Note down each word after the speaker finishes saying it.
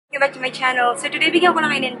back to my channel. So today, bigyan ko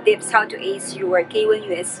lang kayo ng tips how to ace your K1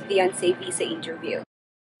 US Fiance visa interview.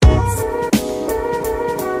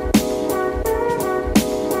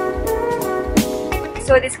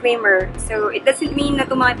 So disclaimer, so it doesn't mean na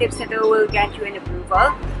itong mga tips na ito will grant you an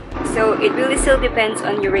approval. So it really still depends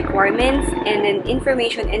on your requirements and then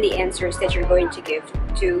information and the answers that you're going to give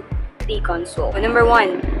to the consul. So, number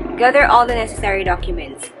 1, gather all the necessary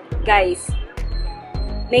documents. Guys,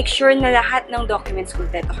 make sure na lahat ng documents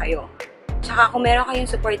kumpleto kayo. Tsaka kung meron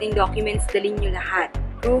kayong supporting documents, dalhin nyo lahat.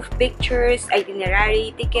 Proof, pictures,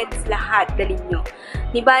 itinerary, tickets, lahat dalhin nyo.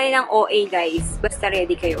 Di bali ng OA guys, basta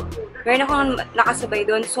ready kayo. Meron akong nakasabay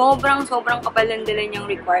doon, sobrang kapal ng dala niyang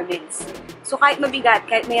requirements. So kahit mabigat,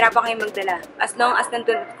 kahit mahirapan kayong magdala, as long as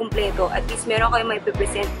nandun kumpleto, at least meron kayong may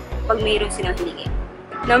present pag mayroon silang hiningi.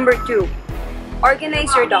 Number 2,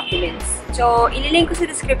 organize your documents. So, ililink ko sa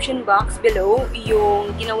description box below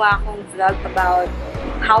yung ginawa kong vlog about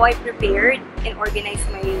how I prepared and organized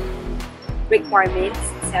my requirements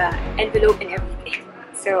sa envelope and everything.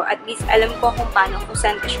 So, at least alam ko kung paano, kung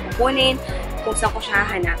saan ko siya kukunin, kung saan ko siya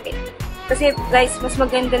hahanapin. Kasi, guys, mas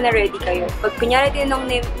maganda na ready kayo. Pag kunyari tinanong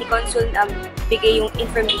ni Consul bigay yung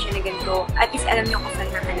information na ganito, at least alam nyo kung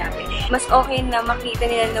saan hahanapin. Mas okay na makita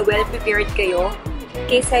nila na well-prepared kayo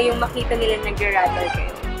kaysa yung makita nila nag-rattle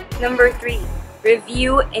kayo. Number 3,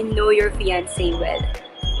 review and know your fiancé well.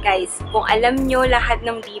 Guys, kung alam nyo lahat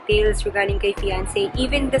ng details regarding kay fiancé,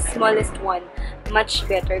 even the smallest one, much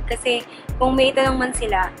better. Kasi kung may tanong man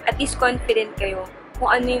sila, at least confident kayo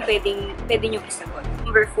kung ano yung pwede nyo isagot.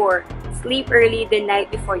 Number 4, sleep early the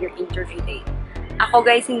night before your interview day. Ako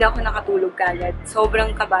guys, hindi ako nakatulog kagad.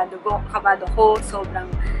 Sobrang kabado ko, sobrang,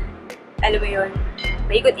 alam mo yun,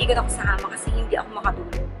 paikot-ikot ako sa kama kasi hindi ako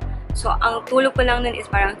makatulog. So, ang tulog ko lang nun is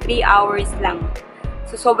parang 3 hours lang.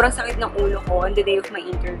 So, sobrang sakit ng ulo ko on the day of my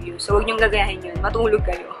interview. So, huwag niyong gagayahin yun. Matulog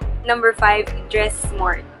kayo. Number 5, dress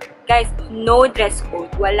smart. Guys, no dress code.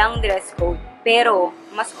 Walang dress code. Pero,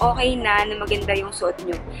 mas okay na maganda yung suot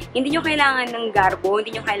nyo. Hindi nyo kailangan ng garbo,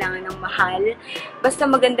 hindi nyo kailangan ng mahal. Basta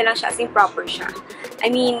maganda lang siya as in proper siya. I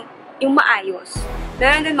mean, yung maayos.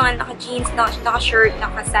 Meron din mga naka-jeans, naka-shirt,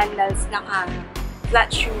 naka-sandals, naka-flat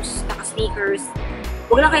shoes, naka-sneakers.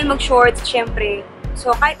 Huwag lang kayo mag-shorts, syempre.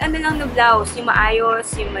 So, kahit ano lang na blouse, yung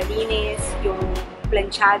maayos, yung malinis, yung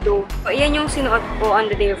planchado. So, yan yung sinuot ko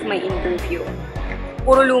on the day of my interview.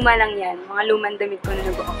 Puro luma lang yan. Mga lumang damit ko na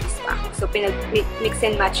nag-office pa ako. So, pinag-mix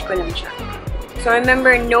and match ko lang siya. So,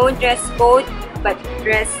 remember, no dress code, but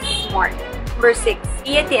dress smart. Number 6,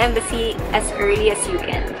 be at the embassy as early as you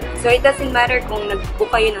can. So, it doesn't matter kung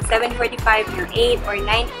nag-book kayo ng 7:45, ng 8 or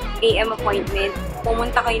 9 a.m. appointment,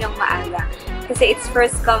 pumunta kayo ng maaga. Kasi it's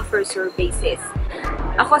first come, first serve basis.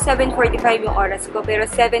 Ako, 7:45 yung oras ko, pero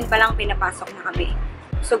 7 pa lang pinapasok na kami.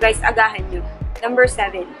 So guys, agahan nyo. Number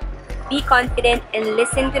 7, be confident and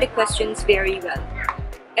listen to the questions very well.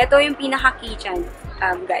 Ito yung pinaka-key dyan,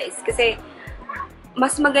 guys. Kasi,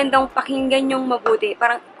 mas magandang pakinggan yung mabuti.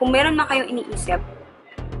 Parang, kung meron na kayong iniisip,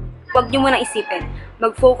 huwag nyo muna isipin.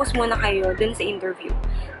 Mag-focus muna kayo dun sa interview.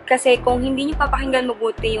 Kasi kung hindi nyo papakinggan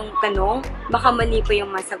mabuti yung tanong, baka mali pa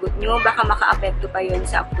yung masagot nyo, baka maka-apekto pa yun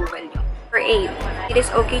sa approval nyo. Number 8, it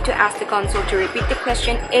is okay to ask the consul to repeat the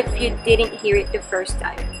question if you didn't hear it the first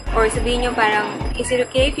time. Or sabihin nyo parang, is it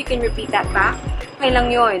okay if you can repeat that back? Okay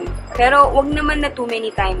lang yun. Pero wag naman na too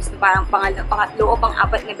many times, parang pangatlo o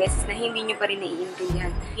pang-apat na beses na hindi nyo pa rin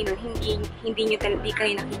naiintindihan. You know, hindi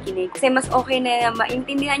kayo nakikinig. Kasi mas okay na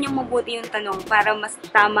maintindihan nyo mabuti yung tanong para mas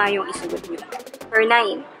tama yung isagot nyo. Number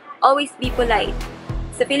 9, always be polite.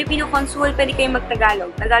 Sa Filipino consul, pwede kayong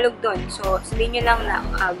mag-Tagalog. Tagalog doon. So, sabihin nyo lang na,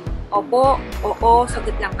 opo, oo,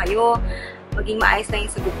 sagot lang kayo. Maging maayos lang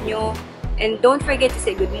yung sagot nyo. And don't forget to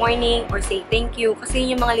say good morning or say thank you kasi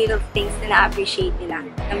yun yung mga little things na na-appreciate nila.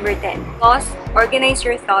 Number 10, pause, organize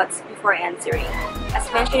your thoughts before answering. As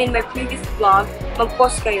mentioned in my previous vlog,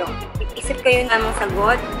 mag-pause kayo. Mag-isip kayo ng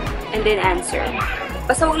sagot and then answer.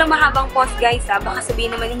 Basta huwag lang mahabang pause guys ha. Baka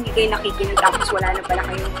sabihin naman hindi kayo nakikinig tapos wala na pala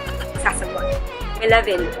kayong sasagot.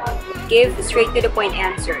 11, give straight to the point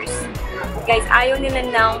answers. Guys, ayaw nila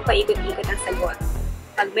nang paikot-ikot ang sagot.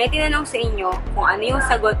 Pag may tinanong sa inyo, kung ano yung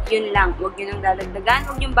sagot, yun lang. Huwag nyo nang dadagdagan,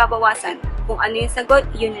 huwag nyo babawasan. Kung ano yung sagot,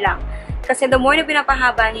 yun lang. Kasi the more na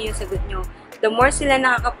pinapahaba nyo yung sagot nyo, the more sila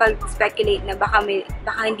nakakapag-speculate na baka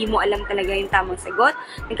hindi mo alam talaga yung tamang sagot,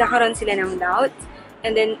 nagkakaroon sila ng doubt,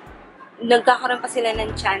 and then nagkakaroon pa sila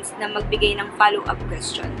ng chance na magbigay ng follow-up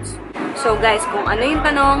questions. So guys, kung ano yung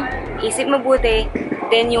tanong, isip mabuti,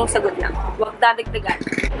 then yung sagot lang. Huwag dadagdagan.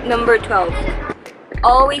 Number 12.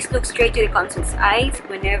 Always look straight to the consul's eyes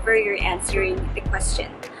whenever you're answering the question.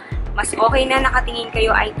 Mas okay na nakatingin kayo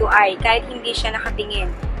eye to eye kahit hindi siya nakatingin.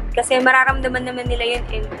 Kasi mararamdaman naman nila yun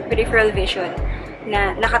in peripheral vision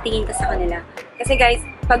na nakatingin ka sa kanila. Kasi guys,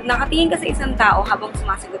 pag nakatingin ka sa isang tao habang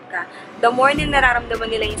sumasagot ka, the more na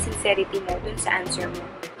nararamdaman nila yung sincerity mo dun sa answer mo.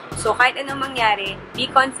 So, kahit anong mangyari, be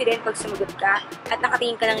confident pag sumagot ka at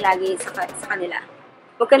nakatingin ka lang lagi sa kanila.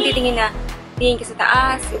 Huwag kang titingin na, tingin ka sa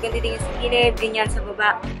taas, huwag kang titingin sa gilid, ganyan sa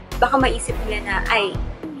baba. Baka maisip nila na, ay,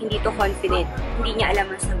 hindi to confident, hindi niya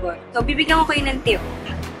alam ang sagot. So, bibigyan ko kayo ng tip.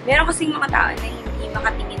 Meron kasing mga tao na hindi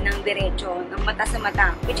makatingin ng diretso, ng mata sa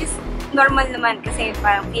mata, which is normal naman kasi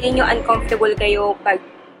parang feeling nyo uncomfortable kayo pag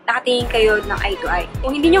nakatingin kayo ng eye to eye.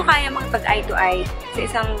 Kung hindi nyo kaya makipag eye to eye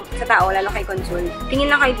sa tao, lalo kay Consul, tingin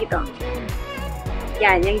lang kayo dito.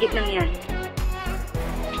 Yan, yung gitnang yan.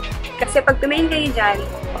 Kasi pag tumingin kayo dyan,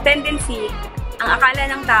 tendency, ang akala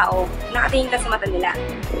ng tao, nakatingin ka sa mata nila.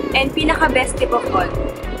 And pinaka-best tip of all,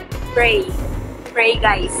 pray. Pray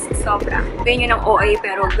guys, sobra. Pray nyo ng OA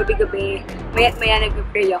pero gabi-gabi, maya't-maya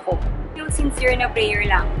nag-pray ako. Yung sincere na prayer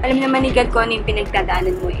lang. Alam naman ni God ko ano yung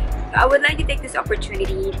pinagdadaanan mo eh. I would like to take this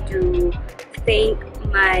opportunity to thank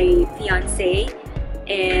my fiance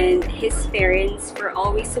and his parents for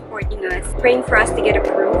always supporting us, praying for us to get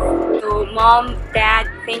approved. So Mom, Dad,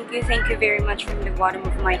 thank you very much from the bottom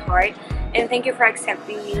of my heart. And thank you for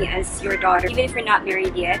accepting me as your daughter. Even if you're not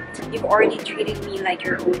married yet, you've already treated me like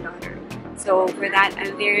your own daughter. So for that,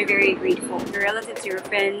 I'm very, very grateful. Your relatives, your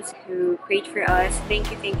friends who prayed for us, thank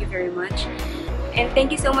you very much. And thank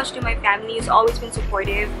you so much to my family who's always been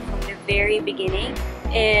supportive from the very beginning.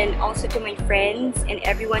 And also to my friends and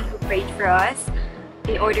everyone who prayed for us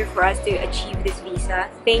in order for us to achieve this visa.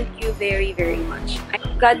 Thank you very, very much.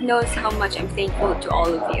 God knows how much I'm thankful to all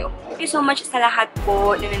of you. Thank you so much sa lahat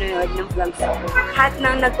po na nanonood ng vlogs ko. Lahat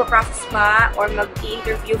ng nagpa-process pa or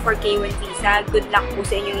mag-i-interview for K1 visa, good luck po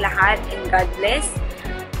sa inyong lahat and God bless.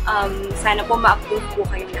 Sana po ma-approve po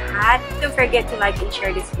kayong lahat. Don't forget to like and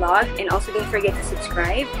share this vlog and also don't forget to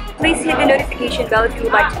subscribe. Please hit the notification bell if you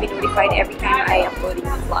would like to be notified every time I upload a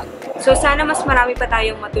new vlog. So sana mas marami pa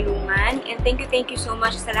tayong matulungan and thank you so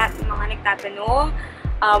much sa lahat ng mga nagtatanong.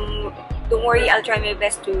 Don't worry, I'll try my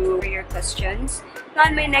best to answer your questions.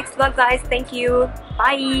 On my next vlog guys, thank you.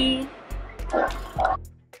 Bye!